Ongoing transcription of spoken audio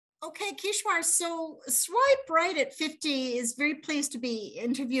Okay, Kishwar, so Swipe Right at 50 is very pleased to be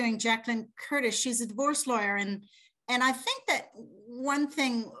interviewing Jacqueline Curtis. She's a divorce lawyer, and I think that one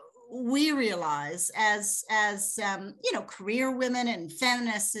thing we realize as career women and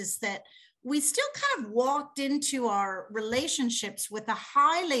feminists is that we still kind of walked into our relationships with a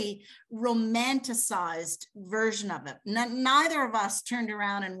highly romanticized version of it. Neither of us turned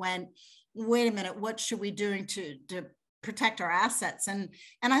around and went, wait a minute, what should we doing to protect our assets? And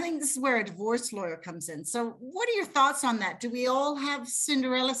I think this is where a divorce lawyer comes in. So what are your thoughts on that? Do we all have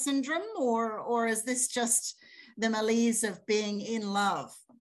Cinderella syndrome, or is this just the malaise of being in love?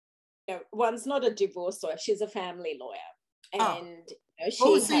 One's not a divorce lawyer, she's a family lawyer. And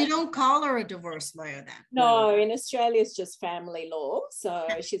so you don't call her a divorce lawyer then? No, in Australia it's just family law. So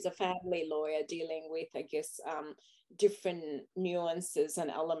she's a family lawyer dealing with, I guess, different nuances and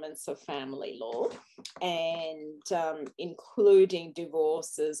elements of family law, and including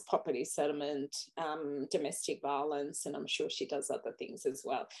divorces, property settlement, domestic violence, and I'm sure she does other things as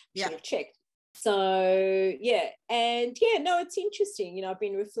well. Should have checked. So it's interesting. I've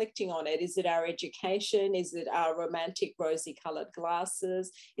been reflecting on it. Is it our education? Is it our romantic rosy colored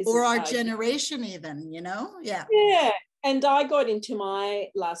glasses? Or our generation even, Yeah. And I got into my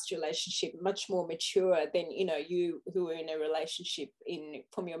last relationship much more mature than, you who were in a relationship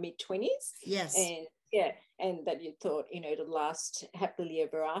from your mid-20s. Yes. And that you thought, it'll last happily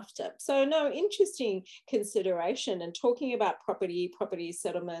ever after. So no, interesting consideration. And talking about property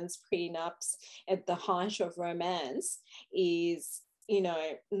settlements, prenups at the height of romance is,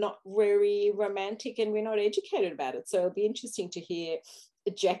 not very romantic, and we're not educated about it. So it'll be interesting to hear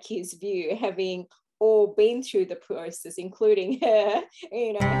Jackie's view, having all been through the process, including her,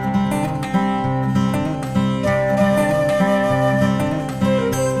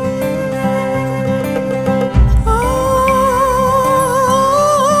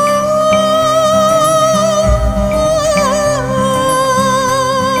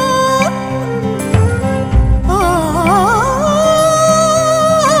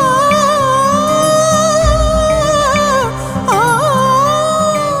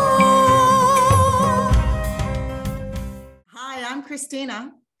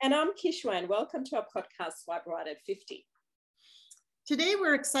 Christina. And I'm Kishwan. Welcome to our podcast, Swipe Right at 50. Today,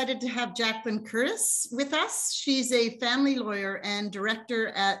 we're excited to have Jacqueline Curtis with us. She's a family lawyer and director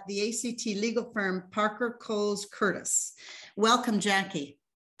at the ACT legal firm Parker Coles Curtis. Welcome, Jackie.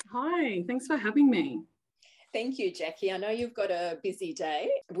 Hi, thanks for having me. Thank you, Jackie. I know you've got a busy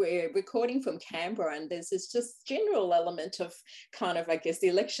day. We're recording from Canberra, and there's this just general element of kind of, I guess, the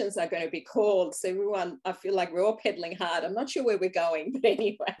elections are going to be called. So everyone, I feel like we're all pedaling hard. I'm not sure where we're going, but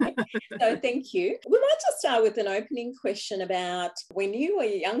anyway, so thank you. We might just start with an opening question about when you were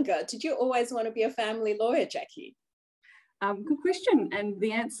younger, did you always want to be a family lawyer, Jackie? Good question. And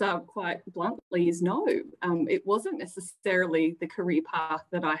the answer quite bluntly is no. It wasn't necessarily the career path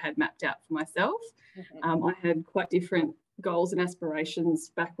that I had mapped out for myself. Mm-hmm. I had quite different goals and aspirations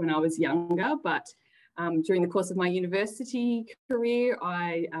back when I was younger, but during the course of my university career,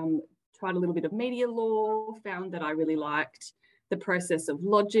 I tried a little bit of media law, found that I really liked the process of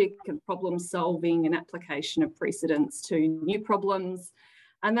logic and problem solving and application of precedents to new problems.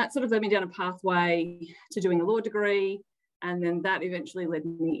 And that sort of led me down a pathway to doing a law degree. And then that eventually led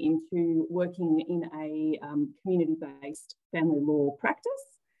me into working in a community-based family law practice.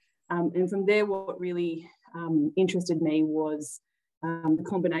 And from there, what really interested me was the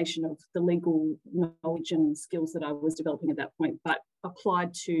combination of the legal knowledge and skills that I was developing at that point, but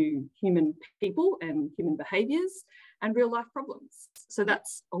applied to human people and human behaviours and real-life problems. So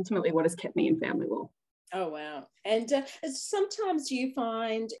that's ultimately what has kept me in family law. Oh, wow. And sometimes you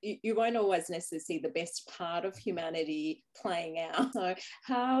find you won't always necessarily see the best part of humanity playing out. So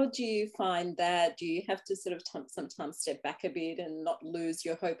how do you find that? Do you have to sort of sometimes step back a bit and not lose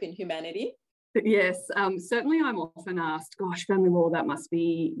your hope in humanity? Yes, certainly I'm often asked, gosh, family law, that must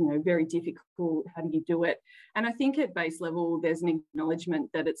be, very difficult. How do you do it? And I think at base level, there's an acknowledgement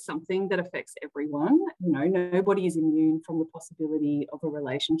that it's something that affects everyone. Nobody is immune from the possibility of a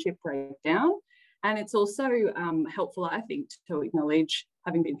relationship breakdown. And it's also helpful, I think, to acknowledge,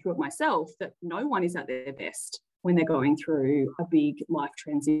 having been through it myself, that no one is at their best when they're going through a big life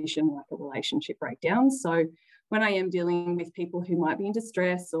transition like a relationship breakdown. So when I am dealing with people who might be in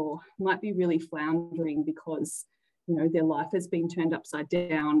distress or might be really floundering because, their life has been turned upside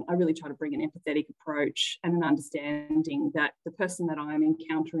down, I really try to bring an empathetic approach and an understanding that the person that I'm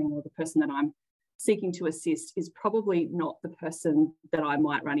encountering or the person that I'm seeking to assist is probably not the person that I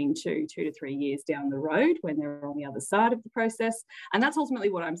might run into 2 to 3 years down the road when they're on the other side of the process. And that's ultimately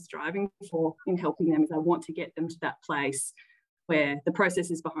what I'm striving for in helping them, is I want to get them to that place where the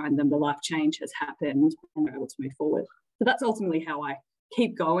process is behind them, the life change has happened, and they're able to move forward. So that's ultimately how I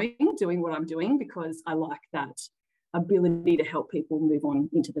keep going, doing what I'm doing, because I like that ability to help people move on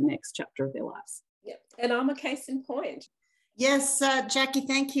into the next chapter of their lives. Yeah, and I'm a case in point. Yes, Jackie,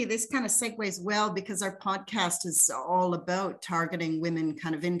 thank you. This kind of segues well because our podcast is all about targeting women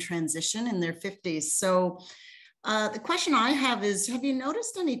kind of in transition in their 50s. So the question I have is, have you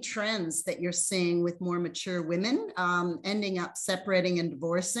noticed any trends that you're seeing with more mature women ending up separating and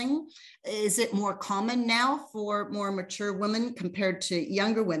divorcing? Is it more common now for more mature women compared to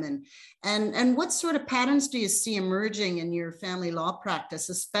younger women? And what sort of patterns do you see emerging in your family law practice,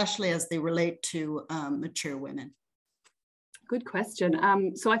 especially as they relate to mature women? Good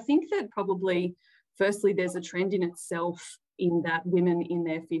question. So I think that probably, firstly, there's a trend in itself in that women in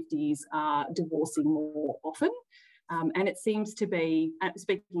their 50s are divorcing more often. And it seems to be,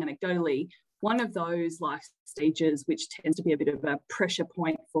 speaking anecdotally, one of those life stages which tends to be a bit of a pressure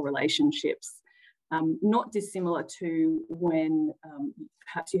point for relationships, not dissimilar to when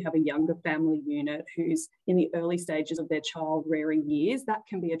perhaps you have a younger family unit who's in the early stages of their child rearing years. That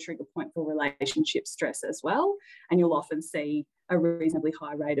can be a trigger point for relationship stress as well. And you'll often see a reasonably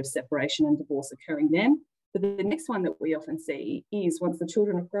high rate of separation and divorce occurring then. But the next one that we often see is once the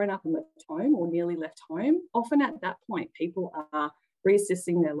children have grown up and left home or nearly left home, often at that point, people are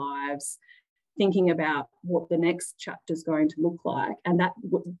reassessing their lives, thinking about what the next chapter is going to look like. And that,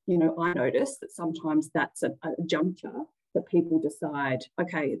 you know, I notice that sometimes that's a juncture that people decide,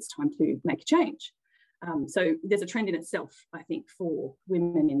 okay, it's time to make a change. So there's a trend in itself, I think, for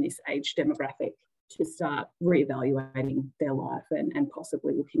women in this age demographic to start reevaluating their life and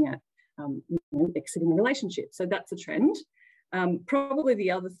possibly looking at exiting a relationship. So that's a trend. Probably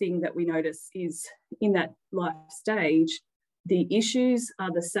the other thing that we notice is in that life stage, the issues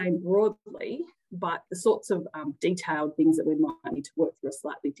are the same broadly, but the sorts of detailed things that we might need to work through are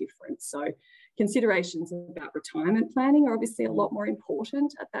slightly different. So considerations about retirement planning are obviously a lot more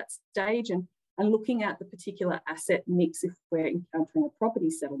important at that stage, and looking at the particular asset mix if we're encountering a property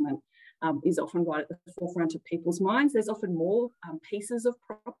settlement is often right at the forefront of people's minds. There's often more pieces of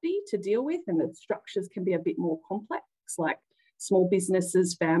property to deal with, and the structures can be a bit more complex, like small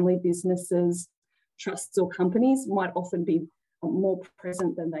businesses, family businesses, trusts or companies might often be more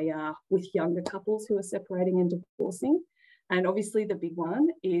present than they are with younger couples who are separating and divorcing. And obviously the big one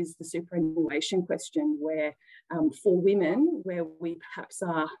is the superannuation question, where for women, where we perhaps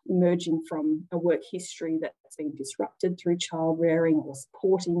are emerging from a work history that's been disrupted through child rearing or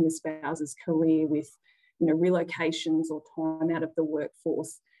supporting the spouse's career with, you know, relocations or time out of the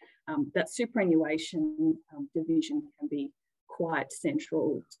workforce, that superannuation division can be quite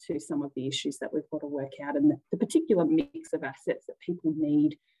central to some of the issues that we've got to work out, and the particular mix of assets that people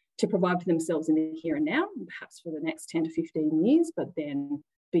need to provide for themselves in the here and now, and perhaps for the next 10 to 15 years, but then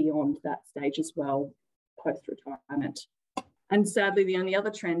beyond that stage as well, post-retirement. And sadly, the only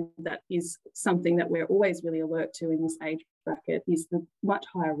other trend that is something that we're always really alert to in this age bracket is the much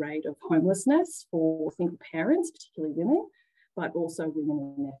higher rate of homelessness for single parents, particularly women, but also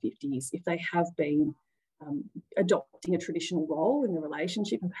women in their 50s. If they have been adopting a traditional role in the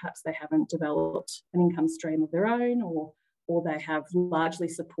relationship and perhaps they haven't developed an income stream of their own, or they have largely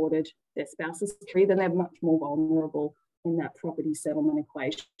supported their spouse's career, then they're much more vulnerable in that property settlement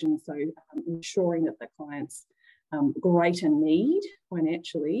equation. So ensuring that the client's greater need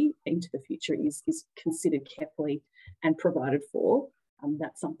financially into the future is considered carefully and provided for.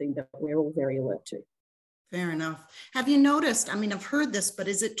 That's something that we're all very alert to. Fair enough. Have you noticed, I mean, I've heard this, but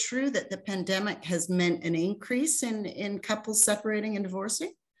is it true that the pandemic has meant an increase in couples separating and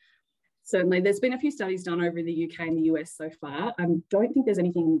divorcing? Certainly. There's been a few studies done over in the UK and the US so far. I don't think there's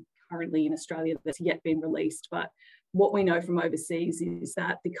anything currently in Australia that's yet been released, but what we know from overseas is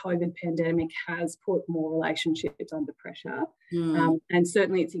that the COVID pandemic has put more relationships under pressure. And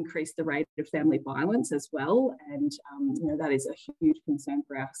certainly it's increased the rate of family violence as well. And, you know, that is a huge concern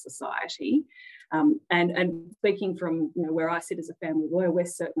for our society. And speaking from, you know, where I sit as a family lawyer, we're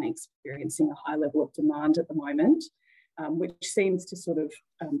certainly experiencing a high level of demand at the moment, which seems to sort of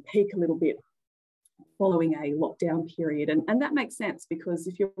peak a little bit following a lockdown period. And that makes sense, because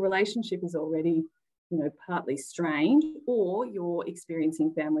if your relationship is already, you know, partly strained, or you're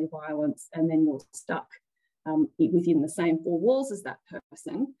experiencing family violence and then you're stuck within the same four walls as that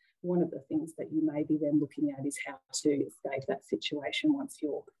person, one of the things that you may be then looking at is how to escape that situation once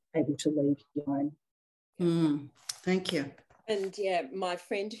you're able to leave your home. Thank you. And yeah, my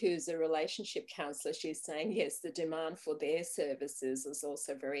friend who's a relationship counsellor, she's saying, yes, the demand for their services is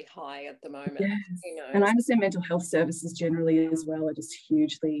also very high at the moment. Yes. You know, and I understand mental health services generally as well are just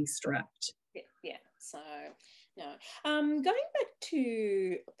hugely strapped. Yeah. So No. Going back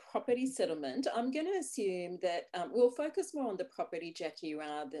to property settlement, I'm going to assume that we'll focus more on the property, Jackie,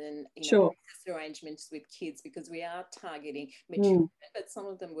 rather than Sure. arrangements with kids, because we are targeting mature, but some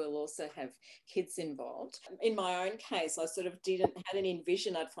of them will also have kids involved. In my own case, I sort of hadn't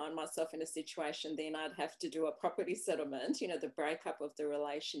envisioned I'd find myself in a situation then I'd have to do a property settlement. The breakup of the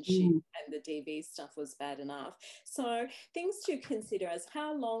relationship and the DV stuff was bad enough. So things to consider as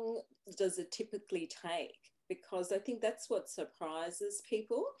how long does it typically take? Because I think that's what surprises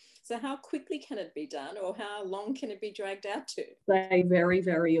people. So how quickly can it be done, or how long can it be dragged out to? A very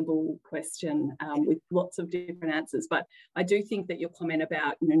variable question with lots of different answers. But I do think that your comment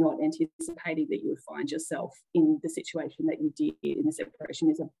about not anticipating that you would find yourself in the situation that you did in the separation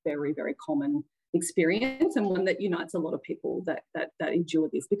is a very, very common experience, and one that unites a lot of people that endure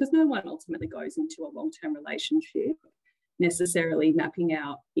this, because no one ultimately goes into a long-term relationship necessarily mapping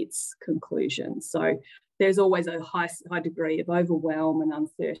out its conclusion. So there's always a high degree of overwhelm and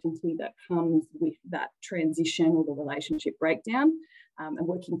uncertainty that comes with that transition or the relationship breakdown, and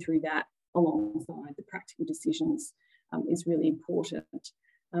working through that alongside the practical decisions is really important.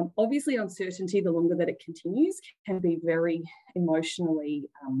 Obviously, uncertainty, the longer that it continues, can be very emotionally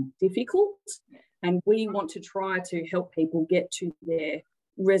difficult, and we want to try to help people get to their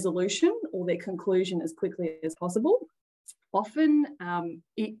resolution or their conclusion as quickly as possible. Often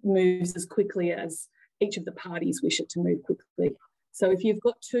it moves as quickly as each of the parties wish it to move quickly. So if you've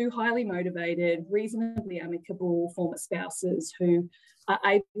got two highly motivated, reasonably amicable former spouses who are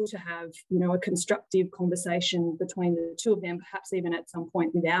able to have, a constructive conversation between the two of them, perhaps even at some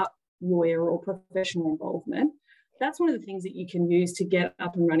point without lawyer or professional involvement, that's one of the things that you can use to get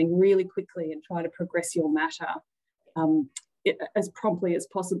up and running really quickly and try to progress your matter as promptly as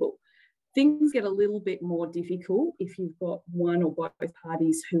possible. Things get a little bit more difficult if you've got one or both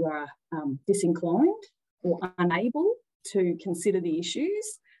parties who are disinclined or unable to consider the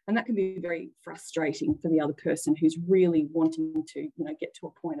issues, and that can be very frustrating for the other person who's really wanting to get to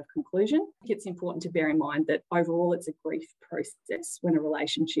a point of conclusion. I think it's important to bear in mind that overall it's a grief process when a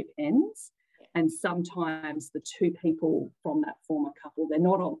relationship ends, and sometimes the two people from that former couple, they're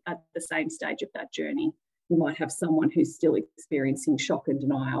not at the same stage of that journey. You might have someone who's still experiencing shock and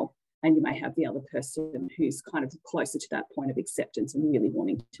denial, and you may have the other person who's kind of closer to that point of acceptance and really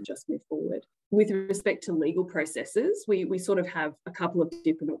wanting to just move forward. With respect to legal processes, we sort of have a couple of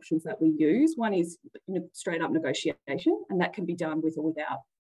different options that we use. One is straight up negotiation, and that can be done with or without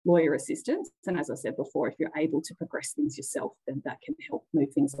lawyer assistance. And as I said before, if you're able to progress things yourself, then that can help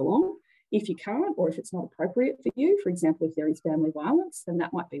move things along. If you can't, or if it's not appropriate for you, for example, if there is family violence, then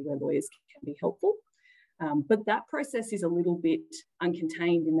that might be where lawyers can be helpful. But that process is a little bit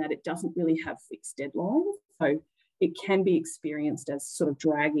uncontained in that it doesn't really have fixed deadlines. So it can be experienced as sort of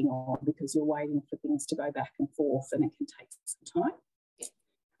dragging on because you're waiting for things to go back and forth, and it can take some time.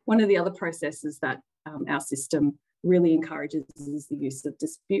 One of the other processes that our system really encourages is the use of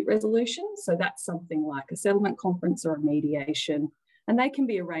dispute resolution. So that's something like a settlement conference or a mediation, and they can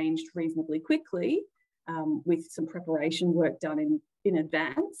be arranged reasonably quickly with some preparation work done in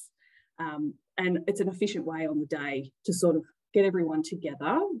advance. And it's an efficient way on the day to sort of get everyone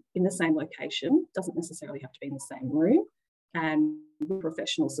together in the same location. Doesn't necessarily have to be in the same room, and with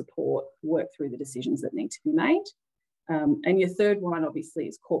professional support, work through the decisions that need to be made. And your third one, obviously,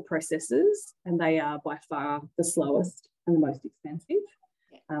 is court processes, and they are by far the slowest and the most expensive.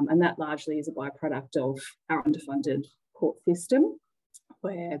 And that largely is a byproduct of our underfunded court system,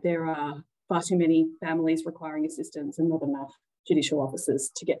 where there are far too many families requiring assistance and not enough judicial officers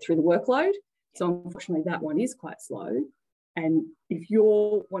to get through the workload. So unfortunately, that one is quite slow. And if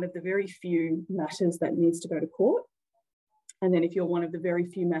you're one of the very few matters that needs to go to court, and then if you're one of the very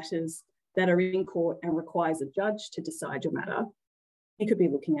few matters that are in court and requires a judge to decide your matter, you could be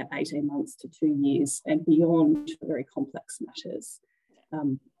looking at 18 months to 2 years and beyond for very complex matters.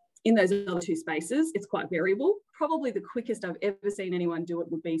 In those other two spaces, it's quite variable. Probably the quickest I've ever seen anyone do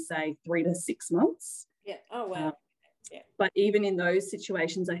it would be, say, 3 to 6 months. Yeah. Oh, wow. But even in those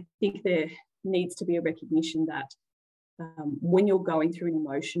situations, I think there needs to be a recognition that when you're going through an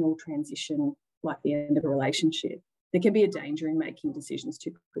emotional transition, like the end of a relationship, there can be a danger in making decisions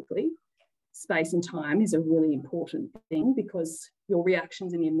too quickly. Space and time is a really important thing, because your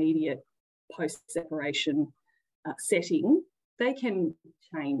reactions in the immediate post-separation setting, they can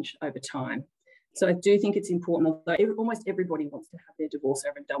change over time. So I do think it's important, although almost everybody wants to have their divorce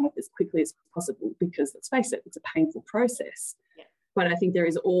over and done with as quickly as possible, because let's face it, it's a painful process. Yeah. But I think there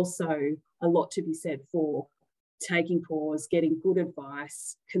is also a lot to be said for taking pause, getting good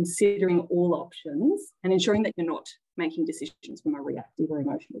advice, considering all options, and ensuring that you're not making decisions from a reactive or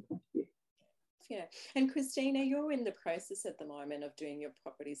emotional point of view. Yeah. And Christina, you're in the process at the moment of doing your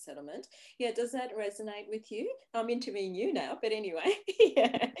property settlement. Yeah. Does that resonate with you? I'm interviewing you now, but anyway.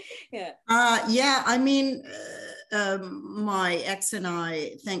 Yeah. Yeah. Yeah, I mean, my ex and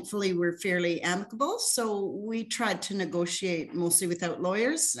I, thankfully, were fairly amicable. So we tried to negotiate mostly without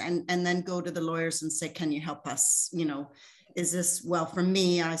lawyers and then go to the lawyers and say, can you help us? You know, is this, well, for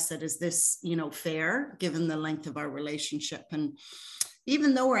me, I said, is this, you know, fair given the length of our relationship? And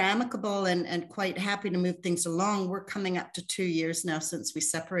even though we're amicable and quite happy to move things along, we're coming up to 2 years now since we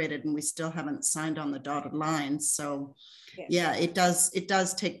separated and we still haven't signed on the dotted line. So yeah, it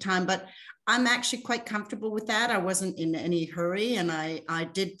does take time, but I'm actually quite comfortable with that. I wasn't in any hurry, and I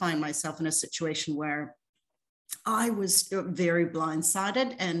did find myself in a situation where I was very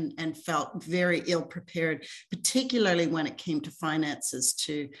blindsided and felt very ill prepared, particularly when it came to finances,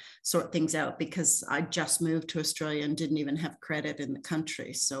 to sort things out, because I just moved to Australia and didn't even have credit in the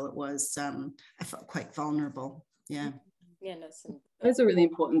country. So it was, I felt quite vulnerable. Yeah. Yeah, no, those are really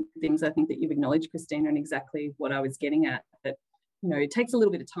important things, I think, that you've acknowledged, Christina, and exactly what I was getting at, that, you know, it takes a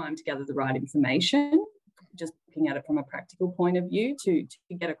little bit of time to gather the right information, just looking at it from a practical point of view, to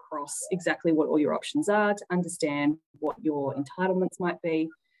get across exactly what all your options are, to understand what your entitlements might be,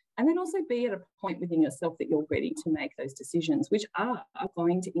 and then also be at a point within yourself that you're ready to make those decisions, which are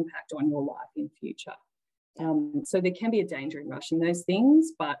going to impact on your life in future. So there can be a danger in rushing those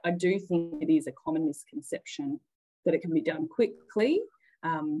things, but I do think it is a common misconception that it can be done quickly.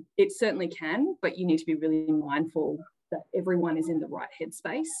 It certainly can, but you need to be really mindful that everyone is in the right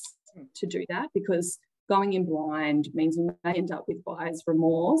headspace to do that, because going in blind means you may end up with buyer's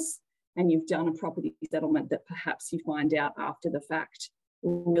remorse, and you've done a property settlement that perhaps you find out after the fact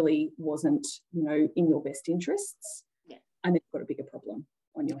really wasn't, you know, in your best interests. Yeah. And then you've got a bigger problem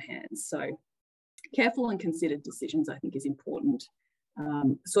on your hands. So careful and considered decisions, I think, is important.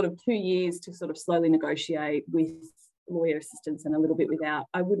 Sort of 2 years to sort of slowly negotiate with lawyer assistance and a little bit without,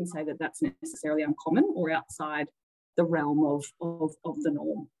 I wouldn't say that that's necessarily uncommon or outside the realm of the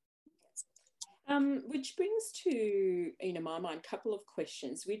norm. Which brings to, my mind, a couple of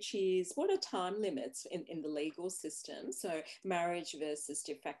questions, which is, what are time limits in the legal system? So marriage versus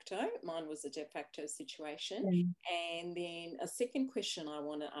de facto. Mine was a de facto situation. And then a second question I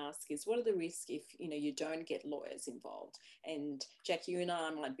want to ask is, what are the risks if, you don't get lawyers involved? And Jack, you and I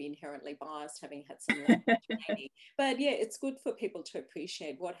might be inherently biased, having had some training. But yeah, it's good for people to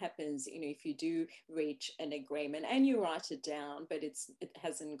appreciate what happens, if you do reach an agreement and you write it down, but it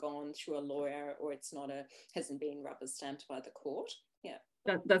hasn't gone through a lawyer, or it's hasn't been rubber stamped by the court. Yeah.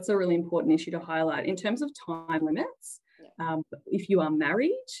 That's a really important issue to highlight. In terms of time limits, if you are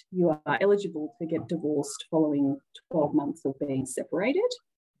married, you are eligible to get divorced following 12 months of being separated.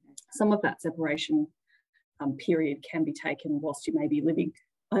 Some of that separation period can be taken whilst you may be living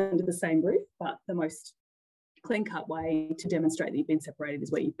under the same roof, but the most clean-cut way to demonstrate that you've been separated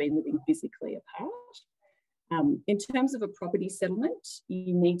is where you've been living physically apart. In terms of a property settlement,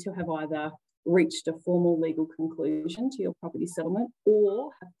 you need to have either reached a formal legal conclusion to your property settlement, or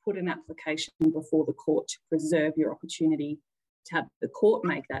have put an application before the court to preserve your opportunity to have the court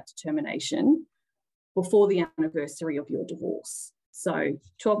make that determination before the anniversary of your divorce. So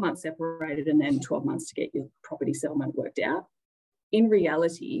 12 months separated and then 12 months to get your property settlement worked out. In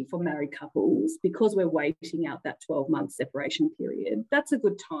reality, for married couples, because we're waiting out that 12-month separation period, that's a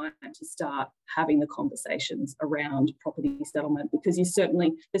good time to start having the conversations around property settlement, because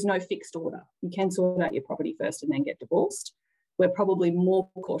there's no fixed order. You can sort out your property first and then get divorced. We're probably more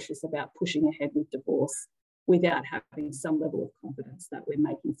cautious about pushing ahead with divorce without having some level of confidence that we're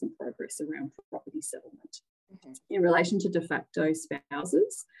making some progress around property settlement. Mm-hmm. In relation to de facto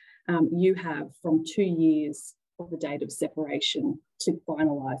spouses, you have from 2 years of the date of separation to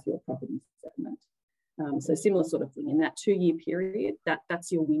finalise your property settlement. So similar sort of thing. In that 2-year period,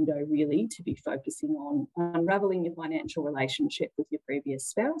 that's your window really to be focusing on unravelling your financial relationship with your previous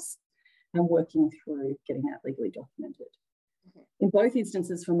spouse and working through getting that legally documented. In both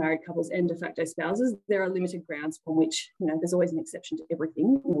instances, for married couples and de facto spouses, there are limited grounds upon which, there's always an exception to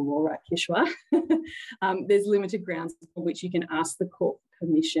everything in the law, right, Kishwa? There's limited grounds upon which you can ask the court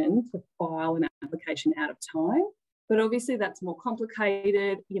permission to file an application out of time. But obviously that's more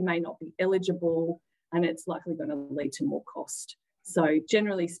complicated, you may not be eligible, and it's likely going to lead to more cost. So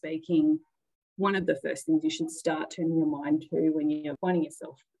generally speaking, one of the first things you should start turning your mind to when you're finding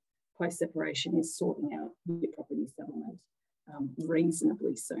yourself post-separation is sorting out your property settlement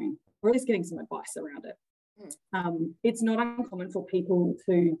reasonably soon, or at least getting some advice around it. It's not uncommon for people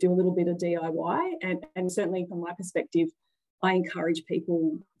to do a little bit of DIY, and certainly from my perspective, I encourage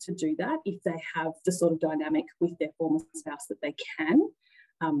people to do that if they have the sort of dynamic with their former spouse that they can.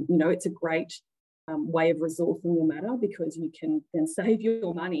 It's a great way of resourcing your matter, because you can then save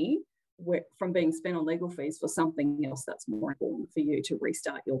your money from being spent on legal fees for something else that's more important for you to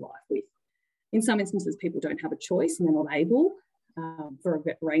restart your life with. In some instances, people don't have a choice and they're not able, for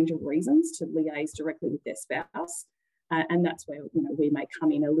a range of reasons, to liaise directly with their spouse. And that's where, you know, we may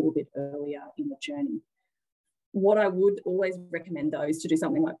come in a little bit earlier in the journey. What I would always recommend, though, is to do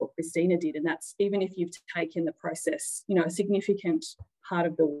something like what Christina did, and that's even if you've taken the process, you know, a significant part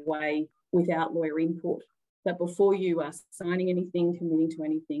of the way without lawyer input, that before you are signing anything, committing to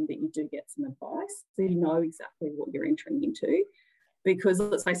anything, that you do get some advice so you know exactly what you're entering into. Because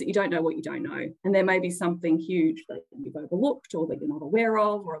let's face it, you don't know what you don't know. And there may be something huge that you've overlooked or that you're not aware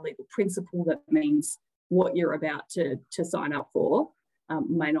of, or a legal principle that means what you're about to sign up for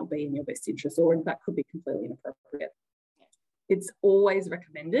may not be in your best interest, or in fact could be completely inappropriate. It's always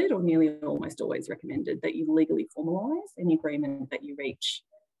recommended, or nearly almost always recommended, that you legally formalise any agreement that you reach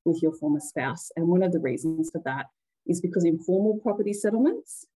with your former spouse. And one of the reasons for that is because informal property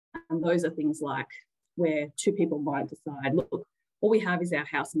settlements, and those are things like where two people might decide, look, all we have is our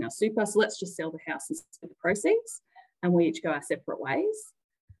house and our super, so let's just sell the house and split the proceeds, and we each go our separate ways.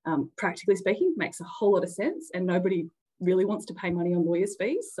 Practically speaking, makes a whole lot of sense, and nobody really wants to pay money on lawyers'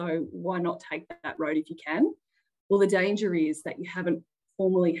 fees, so why not take that road if you can? Well, the danger is that you haven't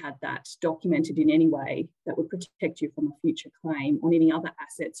formally had that documented in any way that would protect you from a future claim on any other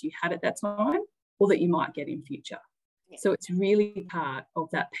assets you had at that time, or that you might get in future. Yeah. So it's really part of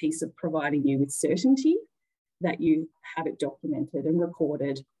that piece of providing you with certainty that you have it documented and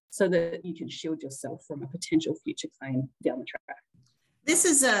recorded so that you can shield yourself from a potential future claim down the track. This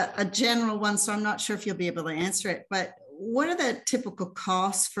is a general one, so I'm not sure if you'll be able to answer it, but what are the typical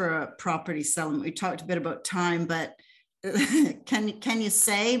costs for a property settlement? We talked a bit about time, but can you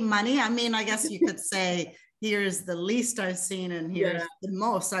say money? I mean, I guess you could say, here's the least I've seen and here's the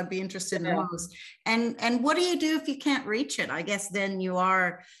most. I'd be interested in the most. And what do you do if you can't reach it? I guess then you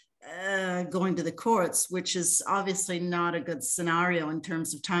are going to the courts, which is obviously not a good scenario in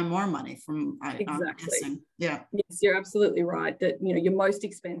terms of time or money. I'm guessing. Yeah. Yes, you're absolutely right that, you know, your most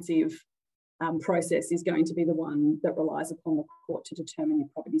expensive process is going to be the one that relies upon the court to determine your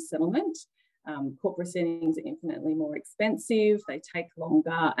property settlement. Court proceedings are infinitely more expensive, they take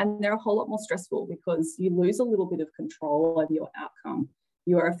longer, and they're a whole lot more stressful because you lose a little bit of control over your outcome.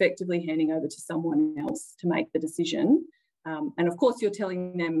 You are effectively handing over to someone else to make the decision. And of course, you're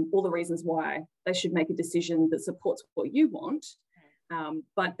telling them all the reasons why they should make a decision that supports what you want,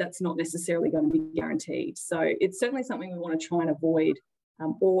 but that's not necessarily going to be guaranteed. So it's certainly something we want to try and avoid,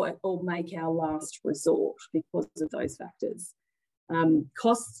 or make our last resort because of those factors.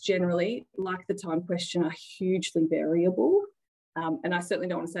 Costs generally, like the time question, are hugely variable. And I certainly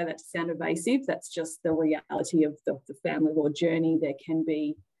don't want to say that to sound evasive. That's just the reality of the family law journey. There can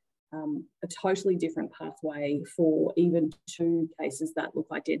be a totally different pathway for even two cases that look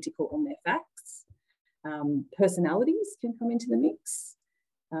identical on their facts. Personalities can come into the mix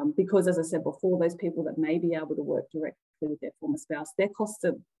because, as I said before, those people that may be able to work directly with their former spouse, their costs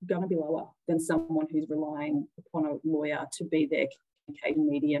are going to be lower than someone who's relying upon a lawyer to be their communication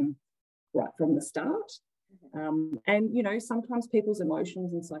medium right from the start. And, you know, sometimes people's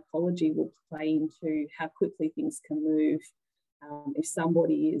emotions and psychology will play into how quickly things can move. If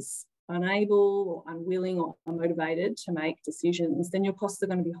somebody is unable or unwilling or unmotivated to make decisions, then your costs are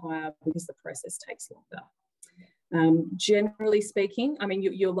going to be higher because the process takes longer. Generally speaking, I mean,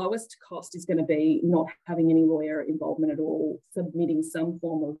 your lowest cost is going to be not having any lawyer involvement at all, submitting some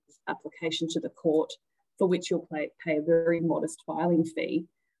form of application to the court for which you'll pay a very modest filing fee.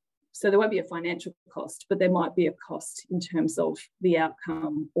 So there won't be a financial cost, but there might be a cost in terms of the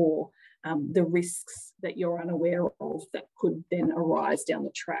outcome or the risks that you're unaware of that could then arise down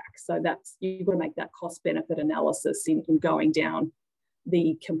the track. So that's, you've got to make that cost benefit analysis in going down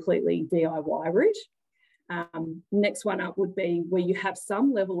the completely DIY route. Next one up would be where you have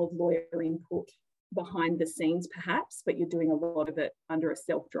some level of lawyer input behind the scenes perhaps, but you're doing a lot of it under a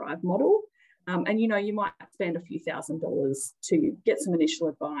self-drive model. And, you know, you might spend a few $1,000s to get some initial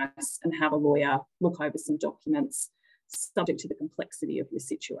advice and have a lawyer look over some documents subject to the complexity of your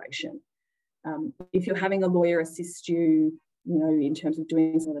situation. If you're having a lawyer assist you, you know, in terms of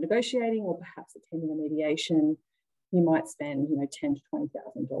doing some of the negotiating or perhaps attending a mediation, you might spend, you know, $10,000 to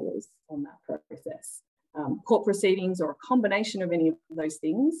 $20,000 on that process. Court proceedings or a combination of any of those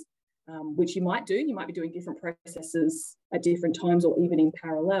things, which you might do. You might be doing different processes at different times or even in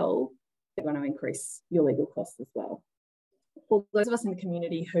parallel. They're going to increase your legal costs as well. For those of us in the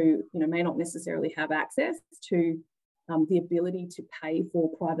community who, you know, may not necessarily have access to the ability to pay for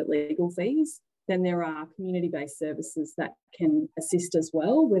private legal fees, Then there are community-based services that can assist as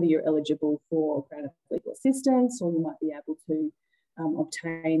well, whether you're eligible for grant of legal assistance, or you might be able to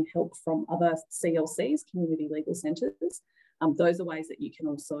obtain help from other CLCs, community legal centres. Those are ways that you can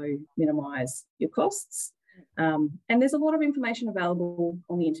also minimise your costs. And there's a lot of information available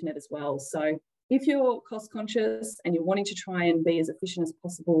on the internet as well. So if you're cost conscious and you're wanting to try and be as efficient as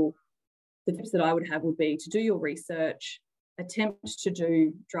possible, the tips that I would have would be to do your research, attempt to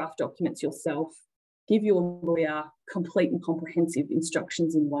do draft documents yourself, give your lawyer complete and comprehensive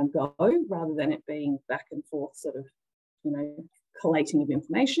instructions in one go, rather than it being back and forth sort of, collating of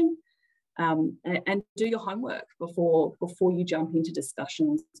information, and do your homework before you jump into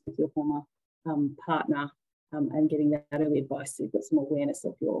discussions with your former partner, and getting that early advice so you've got some awareness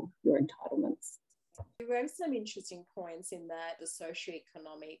of your entitlements. You raised some interesting points in that the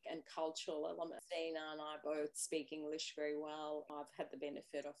socioeconomic and cultural elements. Dina and I both speak English very well. I've had the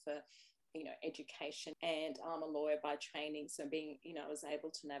benefit of education, and I'm a lawyer by training, so being, I was able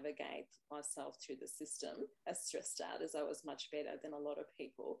to navigate myself through the system as stressed out as I was much better than a lot of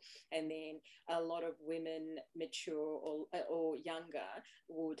people. And then a lot of women, mature or younger,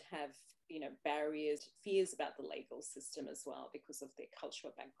 would have barriers, fears about the legal system as well because of their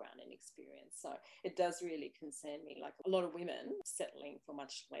cultural background and experience. So it does really concern me, like a lot of women settling for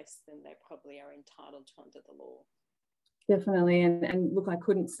much less than they probably are entitled to under the law. Definitely. And look, I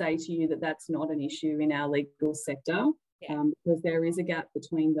couldn't say to you that that's not an issue in our legal sector, because there is a gap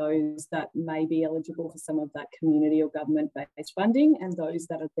between those that may be eligible for some of that community or government-based funding and those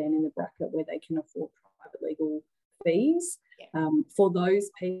that are then in the bracket where they can afford private legal fees. For those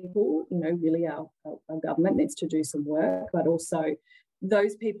people, really our government needs to do some work, but also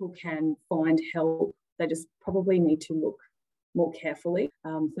those people can find help. They just probably need to look more carefully.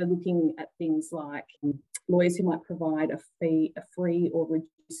 So looking at things like lawyers who might provide a free or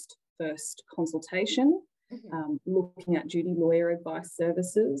reduced first consultation, looking at duty lawyer advice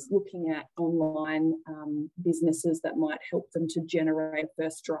services, looking at online businesses that might help them to generate a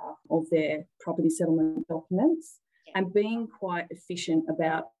first draft of their property settlement documents, and being quite efficient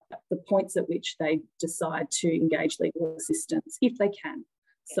about the points at which they decide to engage legal assistance if they can.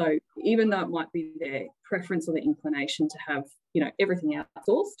 So even though it might be their preference or their inclination to have, everything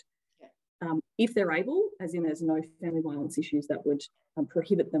outsourced, if they're able, as in there's no family violence issues that would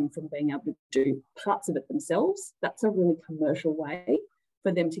prohibit them from being able to do parts of it themselves, that's a really commercial way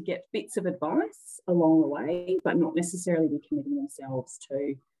for them to get bits of advice along the way, but not necessarily be committing themselves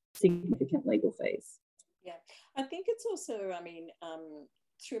to significant legal fees. Yeah, I think it's also,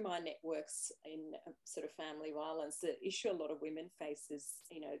 through my networks in sort of family violence, the issue a lot of women face is,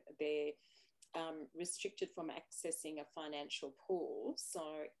 they're restricted from accessing a financial pool. So,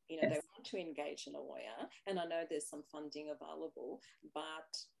 they want to engage in a lawyer, and I know there's some funding available,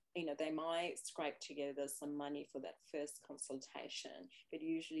 but they might scrape together some money for that first consultation. But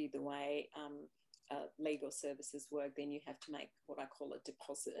usually the way legal services work, then you have to make what I call a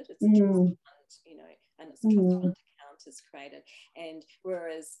deposit. It's a trust fund, and it's a trust fund account is created. And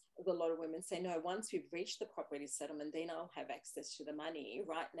whereas a lot of women say, no, once we've reached the property settlement, then I'll have access to the money.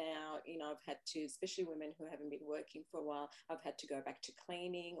 Right now, I've had to, especially women who haven't been working for a while, I've had to go back to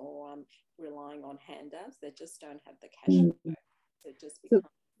cleaning, or I'm relying on handouts. They just don't have the cash flow. So it just becomes...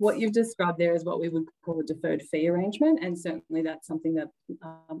 What you've described there is what we would call a deferred fee arrangement, and certainly that's something that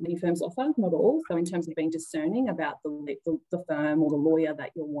many firms offer, not all. So in terms of being discerning about the firm or the lawyer that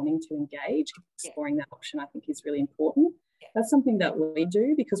you're wanting to engage, exploring that option I think is really important. That's something that we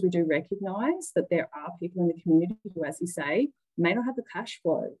do because we do recognise that there are people in the community who, as you say, may not have the cash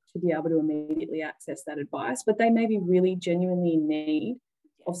flow to be able to immediately access that advice, but they may be really genuinely in need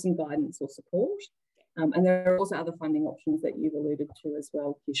of some guidance or support. And there are also other funding options that you've alluded to as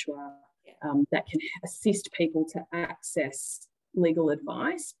well, Kishwa, that can assist people to access legal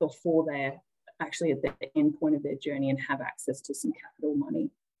advice before they're actually at the end point of their journey and have access to some capital money.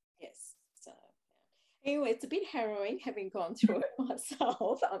 Yes. So anyway, it's a bit harrowing having gone through it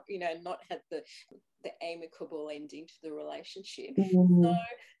myself. Not had the amicable ending to the relationship. So,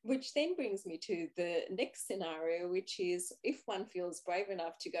 which then brings me to the next scenario, which is if one feels brave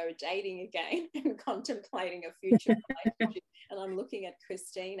enough to go dating again and contemplating a future relationship. And I'm looking at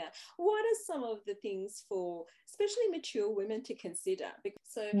Christina. What are some of the things for especially mature women to consider?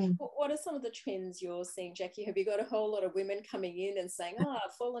 So what are some of the trends you're seeing, Jackie? Have you got a whole lot of women coming in and saying,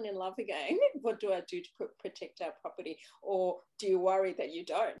 I've fallen in love again. What do I do to protect our property? Or do you worry that you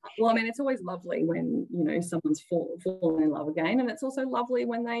don't? Well, it's always lovely when, someone's fallen in love again. And it's also lovely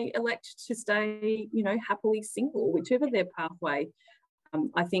when they elect to stay, happily single, whichever their pathway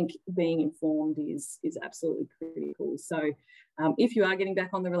I think being informed is absolutely critical. So if you are getting back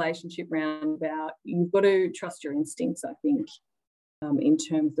on the relationship roundabout, you've got to trust your instincts, I think, in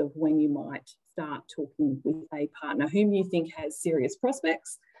terms of when you might start talking with a partner whom you think has serious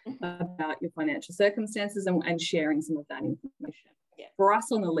prospects about your financial circumstances and sharing some of that information. Yeah. For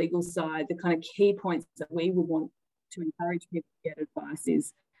us on the legal side, the kind of key points that we would want to encourage people to get advice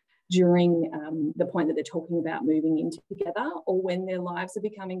is during the point that they're talking about moving in together, or when their lives are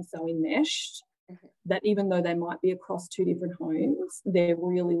becoming so enmeshed that even though they might be across two different homes, they're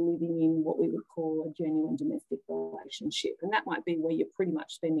really living in what we would call a genuine domestic relationship. And that might be where you're pretty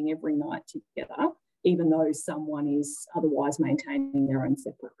much spending every night together, even though someone is otherwise maintaining their own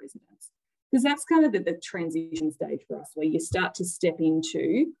separate residence. Because that's kind of the transition stage for us, where you start to step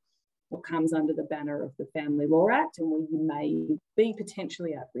into what comes under the banner of the Family Law Act, and where you may be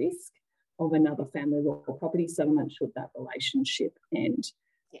potentially at risk of another family law property settlement should that relationship end.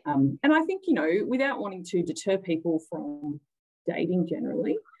 Yeah. And I think, without wanting to deter people from dating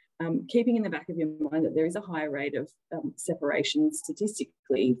generally, keeping in the back of your mind that there is a higher rate of separation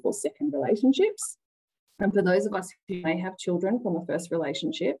statistically for second relationships. And for those of us who may have children from a first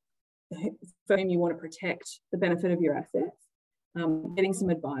relationship, for whom you want to protect the benefit of your assets, getting some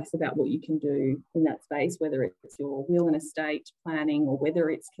advice about what you can do in that space, whether it's your will and estate planning or whether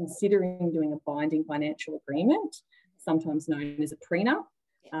it's considering doing a binding financial agreement, sometimes known as a prenup,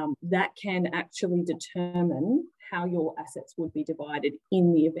 that can actually determine how your assets would be divided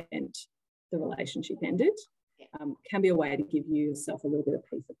in the event the relationship ended. Can be a way to give yourself a little bit of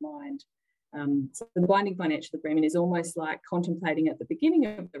peace of mind. So the binding financial agreement is almost like contemplating at the beginning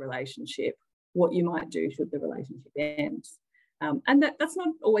of the relationship what you might do should the relationship end. And that's not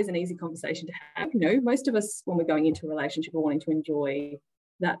always an easy conversation to have. Most of us, when we're going into a relationship, are wanting to enjoy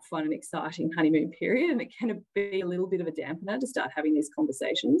that fun and exciting honeymoon period, and it can be a little bit of a dampener to start having these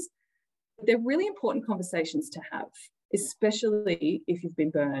conversations. But they're really important conversations to have, especially if you've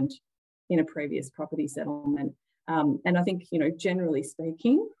been burned in a previous property settlement. And I think, generally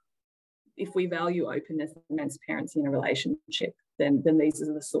speaking, if we value openness and transparency in a relationship, then these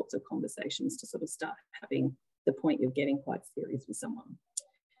are the sorts of conversations to sort of start having the point you're getting quite serious with someone.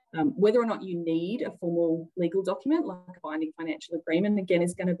 Whether or not you need a formal legal document like a binding financial agreement, again,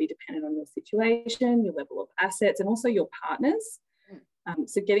 is going to be dependent on your situation, your level of assets, and also your partners.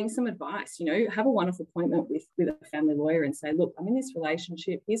 So getting some advice, have a wonderful appointment with a family lawyer and say, look, I'm in this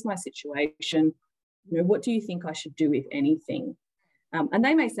relationship, here's my situation, what do you think I should do, if anything? And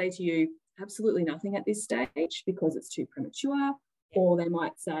they may say to you, absolutely nothing at this stage because it's too premature. Or they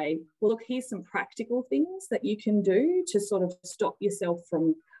might say, well, look, here's some practical things that you can do to sort of stop yourself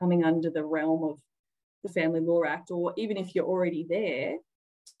from coming under the realm of the Family Law Act, or even if you're already there,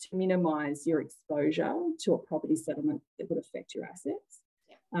 to minimise your exposure to a property settlement that would affect your assets.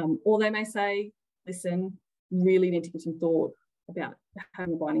 Or they may say, listen, really need to give some thought about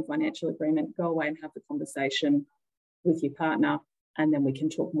having a binding financial agreement, go away and have the conversation with your partner, and then we can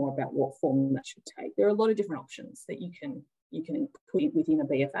talk more about what form that should take. There are a lot of different options that you can put within a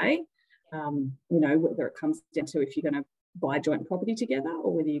BFA, whether it comes down to if you're going to buy joint property together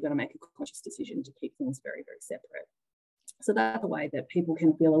or whether you're going to make a conscious decision to keep things very, very separate. So that's a way that people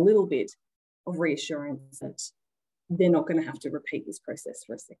can feel a little bit of reassurance that they're not going to have to repeat this process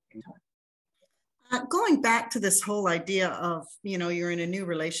for a second time. Going back to this whole idea of, you're in a new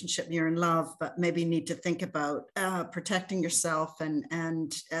relationship, you're in love, but maybe need to think about protecting yourself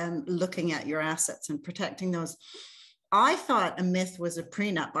and looking at your assets and protecting those. I thought a myth was a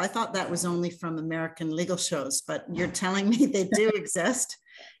prenup. I thought that was only from American legal shows, but you're telling me they do exist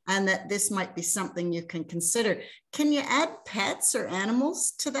and that this might be something you can consider. Can you add pets or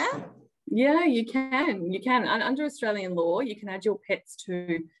animals to that? Yeah, you can. Under Australian law, you can add your pets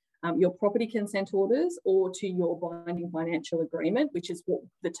to your property consent orders or to your binding financial agreement, which is what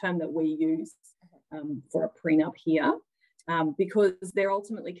the term that we use for a prenup here, because they're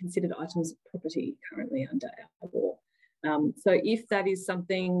ultimately considered items of property currently under our law. So if that is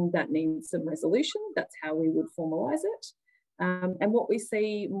something that needs some resolution, that's how we would formalise it. And what we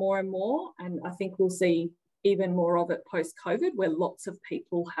see more and more, and I think we'll see even more of it post-COVID, where lots of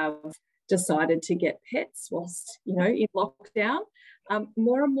people have decided to get pets whilst, in lockdown,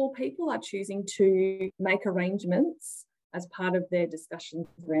 more and more people are choosing to make arrangements as part of their discussions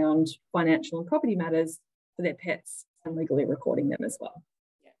around financial and property matters for their pets and legally recording them as well.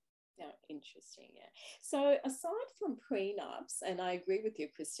 Interesting, yeah. So aside from prenups, and I agree with you,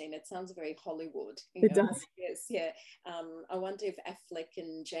 Christine, it sounds very Hollywood. It does. Yes, yeah. I wonder if Affleck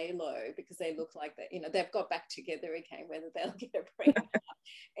and J-Lo, because they look like that, they've got back together again, whether they'll get a prenup.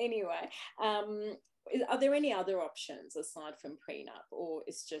 Anyway, are there any other options aside from prenup, or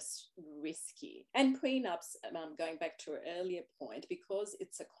it's just risky? And prenups, going back to an earlier point, because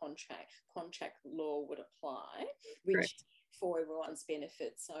it's a contract law would apply, which Correct. for everyone's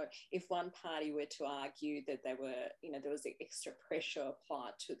benefit. So if one party were to argue that they were, there was extra pressure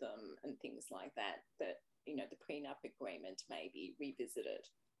applied to them and things like that, that, the prenup agreement may be revisited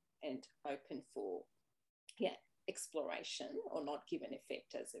and open for, exploration or not given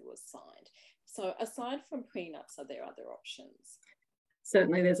effect as it was signed. So aside from prenups, are there other options?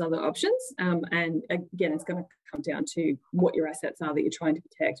 Certainly there's other options. And again, it's going to come down to what your assets are that you're trying to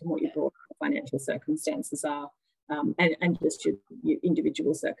protect and what your broad financial circumstances are, and just your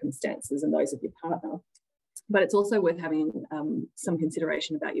individual circumstances and those of your partner. But it's also worth having some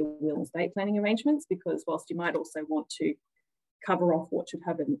consideration about your will and estate planning arrangements, because whilst you might also want to cover off what should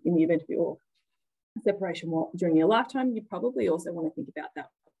happen in the event of your separation during your lifetime, you probably also want to think about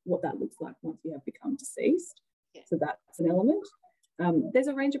what that looks like once you have become deceased. Yeah. So that's an element. There's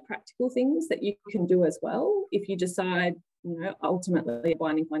a range of practical things that you can do as well. If you decide, ultimately a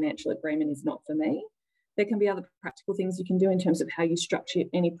binding financial agreement is not for me, there can be other practical things you can do in terms of how you structure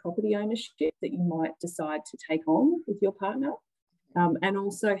any property ownership that you might decide to take on with your partner, and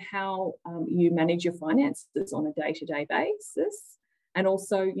also how you manage your finances on a day-to-day basis, and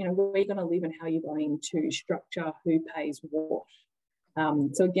also, where you're going to live and how you're going to structure who pays what.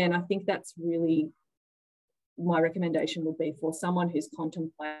 So again, I think that's really my recommendation would be for someone who's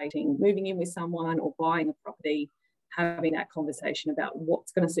contemplating moving in with someone or buying a property, having that conversation about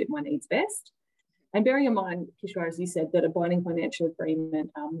what's going to suit my needs best. And bearing in mind, Kishwar, as you said, that a binding financial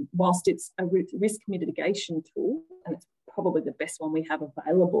agreement, whilst it's a risk mitigation tool, and it's probably the best one we have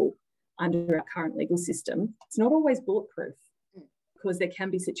available under our current legal system, it's not always bulletproof, because there can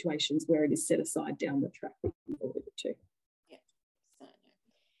be situations where it is set aside down the track that you alluded to. Yeah.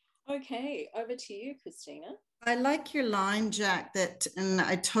 Okay, over to you, Christina. I like your line, Jack, and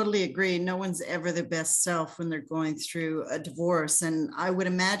I totally agree. No one's ever their best self when they're going through a divorce. And I would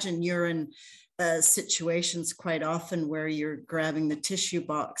imagine you're in situations quite often where you're grabbing the tissue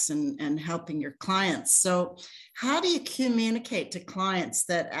box and helping your clients. So how do you communicate to clients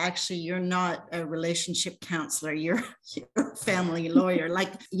that actually you're not a relationship counselor, you're a family lawyer?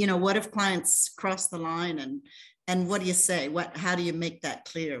 Like, what if clients cross the line, and what do you say? How do you make that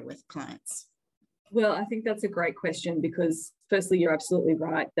clear with clients? Well, I think that's a great question, because firstly, you're absolutely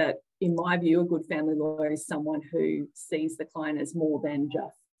right that in my view, a good family lawyer is someone who sees the client as more than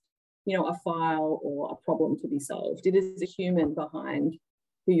just, a file or a problem to be solved. It is a human behind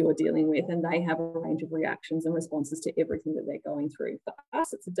who you're dealing with, and they have a range of reactions and responses to everything that they're going through. For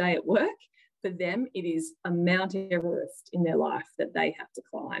us, it's a day at work. For them, it is a Mount Everest in their life that they have to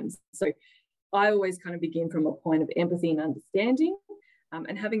climb. So I always kind of begin from a point of empathy and understanding.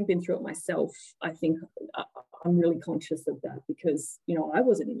 And having been through it myself, I think I'm really conscious of that, because, I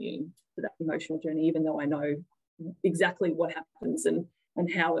wasn't immune to that emotional journey, even though I know exactly what happens and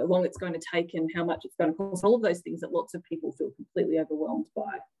how long it's going to take and how much it's going to cost, all of those things that lots of people feel completely overwhelmed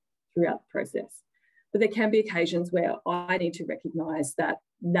by throughout the process. But there can be occasions where I need to recognise that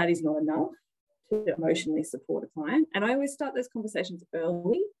that is not enough to emotionally support a client. And I always start those conversations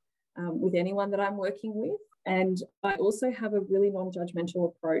early with anyone that I'm working with. And I also have a really non-judgmental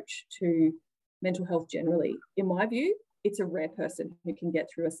approach to mental health generally. In my view, it's a rare person who can get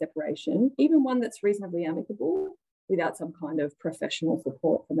through a separation, even one that's reasonably amicable, without some kind of professional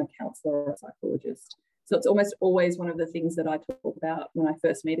support from a counsellor or a psychologist. So it's almost always one of the things that I talk about when I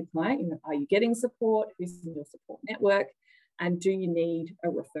first meet a client. Are you getting support? Who's in your support network? And do you need a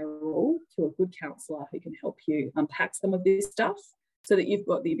referral to a good counsellor who can help you unpack some of this stuff, so that you've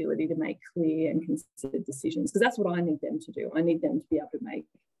got the ability to make clear and considered decisions? Because that's what I need them to do. I need them to be able to make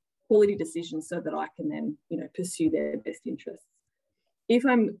quality decisions so that I can then, pursue their best interests. If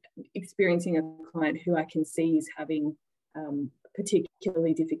I'm experiencing a client who I can see is having a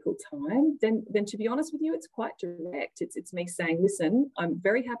particularly difficult time, then to be honest with you, it's quite direct. It's me saying, listen, I'm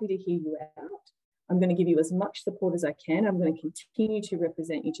very happy to hear you out. I'm going to give you as much support as I can. I'm going to continue to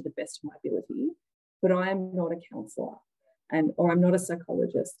represent you to the best of my ability, but I am not a counsellor. Or I'm not a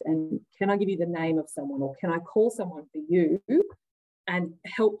psychologist, and can I give you the name of someone, or can I call someone for you and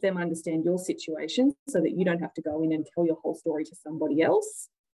help them understand your situation so that you don't have to go in and tell your whole story to somebody else?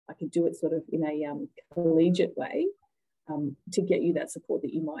 I could do it sort of in a collegiate way to get you that support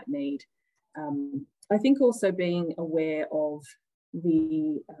that you might need. I think also being aware of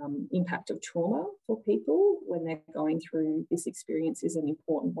the impact of trauma for people when they're going through this experience is an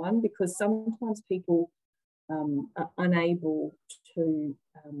important one, because sometimes people are unable to,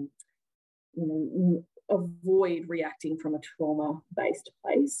 avoid reacting from a trauma-based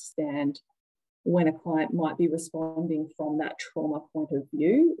place, and when a client might be responding from that trauma point of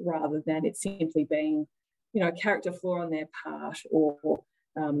view, rather than it simply being, a character flaw on their part or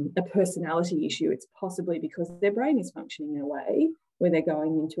a personality issue. It's possibly because their brain is functioning in a way where they're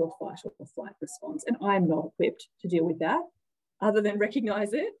going into a fight or flight response. And I'm not equipped to deal with that other than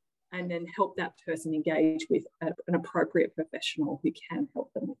recognise it and then help that person engage with an appropriate professional who can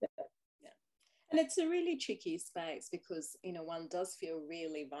help them with it. And it's a really tricky space because, one does feel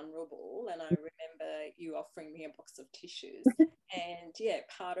really vulnerable. And I remember you offering me a box of tissues. And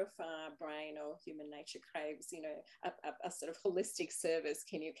part of our brain or human nature craves, a sort of holistic service.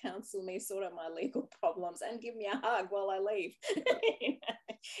 Can you counsel me, sort out my legal problems and give me a hug while I leave?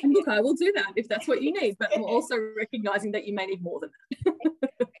 And look, I will do that if that's what you need. But I'm also recognising that you may need more than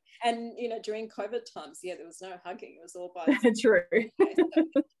that. And, during COVID times, there was no hugging. It was all by... True.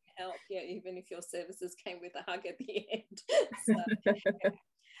 Help, even if your services came with a hug at the end. So,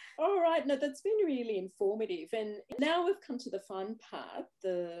 all right, no, that's been really informative. And now we've come to the fun part,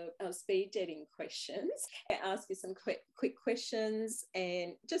 the speed dating questions. I ask you some quick questions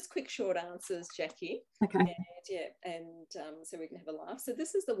and just quick short answers, Jackie. Okay. And so we can have a laugh. So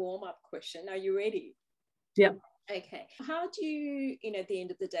this is the warm-up question. Are you ready? Yep. Okay. How do you, at the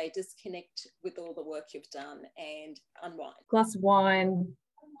end of the day, disconnect with all the work you've done and unwind? Glass of wine,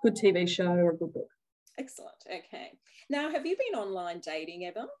 good TV show or a good book. Excellent. Okay. Now, have you been online dating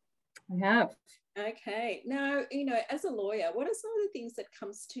ever? I have. Okay. Now, as a lawyer, what are some of the things that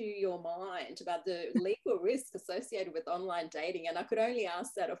comes to your mind about the legal risk associated with online dating? And I could only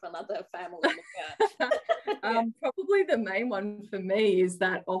ask that of another family lawyer. Probably the main one for me is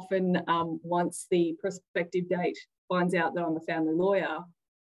that often once the prospective date finds out that I'm a family lawyer,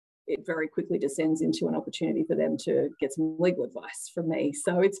 it very quickly descends into an opportunity for them to get some legal advice from me.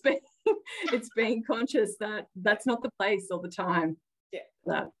 So it's being conscious that that's not the place all the time.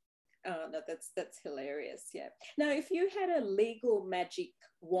 Yeah. Oh, no, that's hilarious. Yeah. Now, if you had a legal magic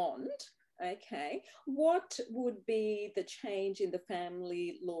wand, okay, what would be the change in the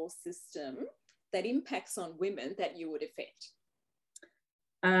family law system that impacts on women that you would affect?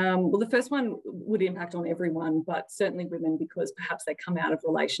 Well, the first one would impact on everyone, but certainly women, because perhaps they come out of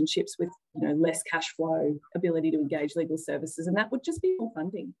relationships with, less cash flow, ability to engage legal services, and that would just be more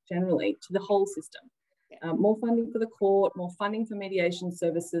funding generally to the whole system. More funding for the court, more funding for mediation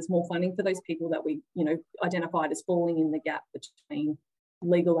services, more funding for those people that we, identified as falling in the gap between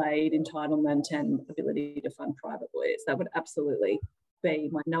legal aid, entitlement, and ability to fund private lawyers. That would absolutely be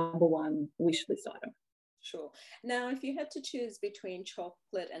my number one wish list item. Sure. Now, if you had to choose between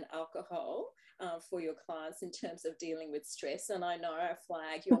chocolate and alcohol for your clients in terms of dealing with stress, and I know I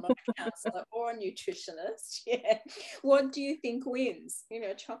flag you're not a counsellor or a nutritionist, what do you think wins?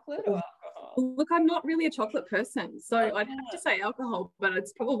 Chocolate or alcohol? Look, I'm not really a chocolate person, so I'd have to say alcohol, but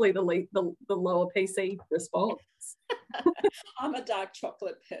it's probably the lower PC response. I'm a dark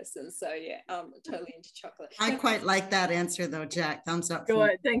chocolate person, so I'm totally into chocolate. I quite like that answer though, Jack. Thumbs up.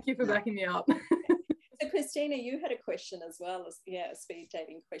 Good. Thank you for backing me up. So Christina, you had a question as well, a speed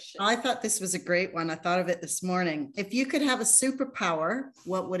dating question. I thought this was a great one. I thought of it this morning. If you could have a superpower,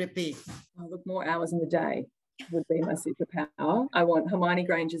 what would it be? Look, more hours in the day would be my superpower. I want Hermione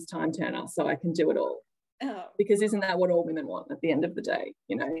Granger's time turner so I can do it all. Oh. Because isn't that what all women want at the end of the day?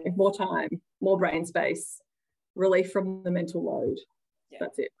 More time, more brain space, relief from the mental load. Yeah.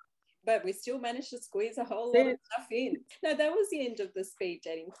 That's it. But we still managed to squeeze a whole lot of stuff in. No, that was the end of the speed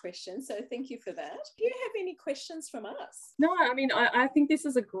dating question. So thank you for that. Do you have any questions from us? No, I think this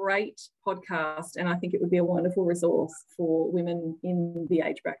is a great podcast, and I think it would be a wonderful resource for women in the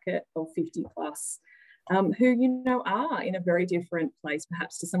age bracket of 50 plus who, are in a very different place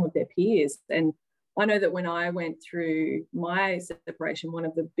perhaps to some of their peers. And I know that when I went through my separation, one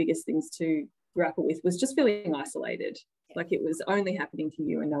of the biggest things to grapple with was just feeling isolated. Like it was only happening to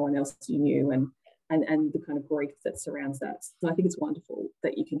you and no one else you knew, and the kind of grief that surrounds that. So I think it's wonderful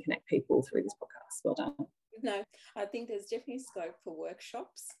that you can connect people through this podcast. Well done. No, I think there's definitely scope for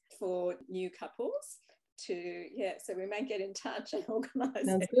workshops for new couples to, so we may get in touch and organise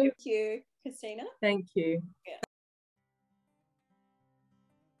it. Thank you, Christina. Thank you. Yeah.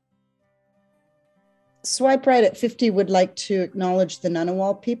 Swipe Right at 50 would like to acknowledge the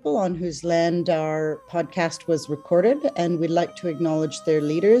Ngunnawal people on whose land our podcast was recorded, and we'd like to acknowledge their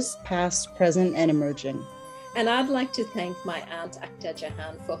leaders, past, present, and emerging. And I'd like to thank my aunt Akhtar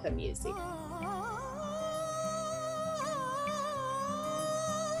Jahan for her music.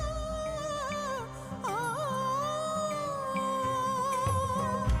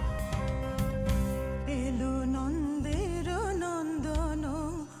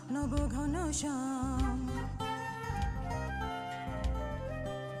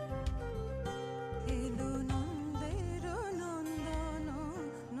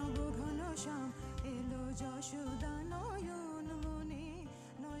 should